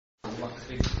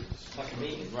like a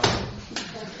meeting, right?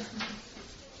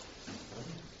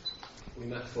 We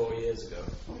met 4 years ago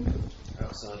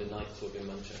outside a nightclub in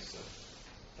Manchester.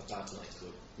 A bad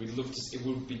nightclub. We'd love to. It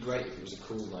would be great if it was a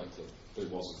cool nightclub, but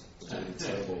it wasn't. It was a really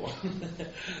terrible one.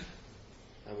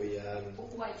 And we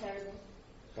Why terrible?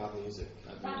 bad music.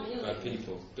 Bad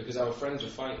people, because our friends were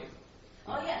fighting.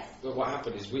 Oh yes. But what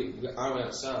happened is I went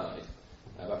outside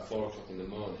at about 4 o'clock in the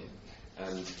morning,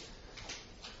 and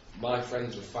my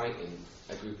friends were fighting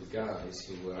a group of guys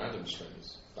who were Adam's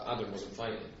friends, but Adam wasn't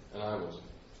fighting, and I wasn't.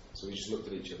 So we just looked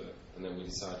at each other, and then we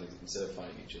decided, instead of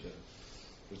fighting each other,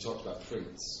 we talked about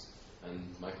Prince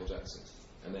and Michael Jackson,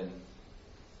 and then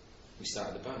we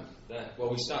started the band there. Well,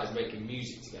 we started making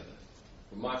music together.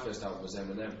 But my first album was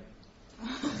Eminem,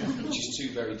 which is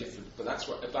two very different. But that's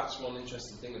one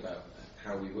interesting thing about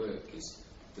how we work, is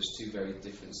there's two very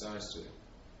different sides to it.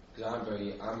 Because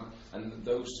and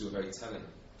those two are very telling.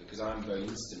 Because I'm a very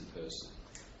instant person.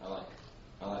 I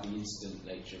like the instant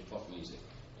nature of pop music.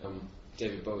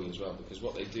 David Bowie as well, because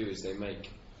what they do is they make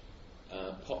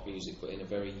pop music, but in a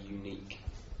very unique,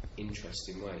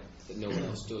 interesting way that no one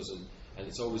else does, and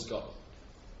it's always got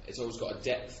a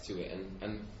depth to it,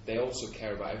 and they also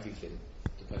care about everything.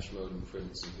 Depeche Mode and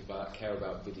Prince and people like that care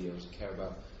about videos and care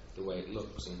about the way it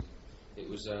looks, and it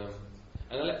was and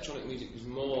electronic music was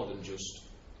more than just.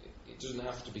 It doesn't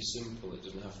have to be simple. It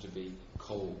doesn't have to be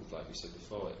cold, like we said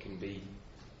before. It can be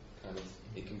kind of.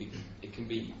 It can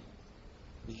be.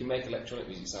 You can make electronic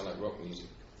music sound like rock music,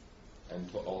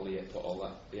 and put all the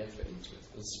effort into it.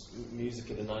 The music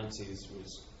of the 90s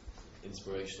was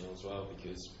inspirational as well,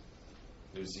 because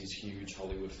there was these huge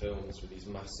Hollywood films with these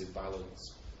massive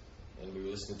ballads, and we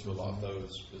were listening to a lot of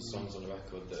those with songs on the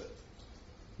record that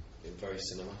were very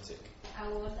cinematic.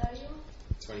 How old are you?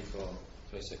 24,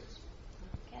 26.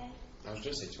 Okay. I was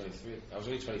going to say 23. I was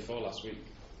only 24 last week,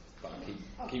 but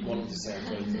I keep wanting to say I'm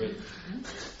 23.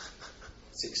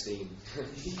 16.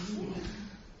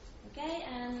 Okay,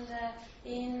 and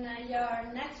in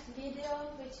your next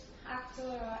video, which actor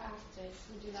or actress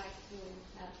would you like to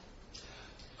have?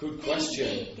 Good question.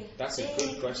 Think big. That's a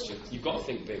Think good question. big. You've got to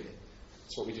think big.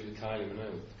 That's what we did with Kylie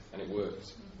Minogue, and it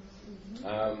worked.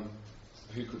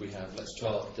 Who could we have? Let's try.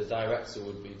 Well, the director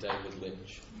would be David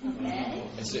Lynch. Okay.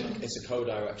 It's a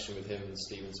co-direction with him and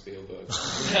Steven Spielberg.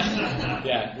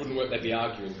 Yeah, it wouldn't work. They'd be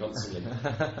arguing constantly.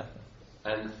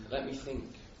 And let me think.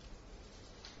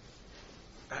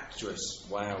 Actress.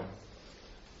 Wow.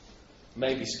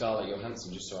 Maybe Scarlett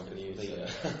Johansson, just so I can use the.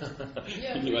 You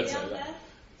agree on that?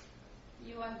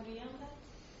 You agree on that?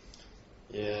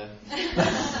 Yeah.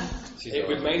 It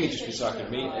would mainly just be so I could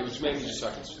meet. It was mainly just so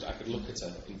I could look at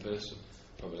her in person,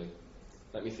 probably.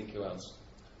 Let me think who else.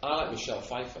 I like Michelle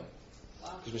Pfeiffer,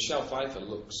 because Michelle Pfeiffer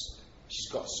she's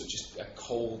got such a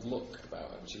cold look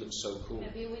about her, and she looks so cool.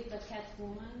 Maybe with the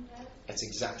Catwoman, right? That's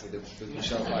exactly the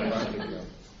Michelle Pfeiffer I'm thinking of.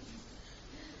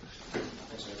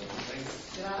 Thanks very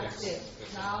much. Grazie.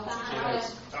 Bye.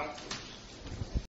 Cheers.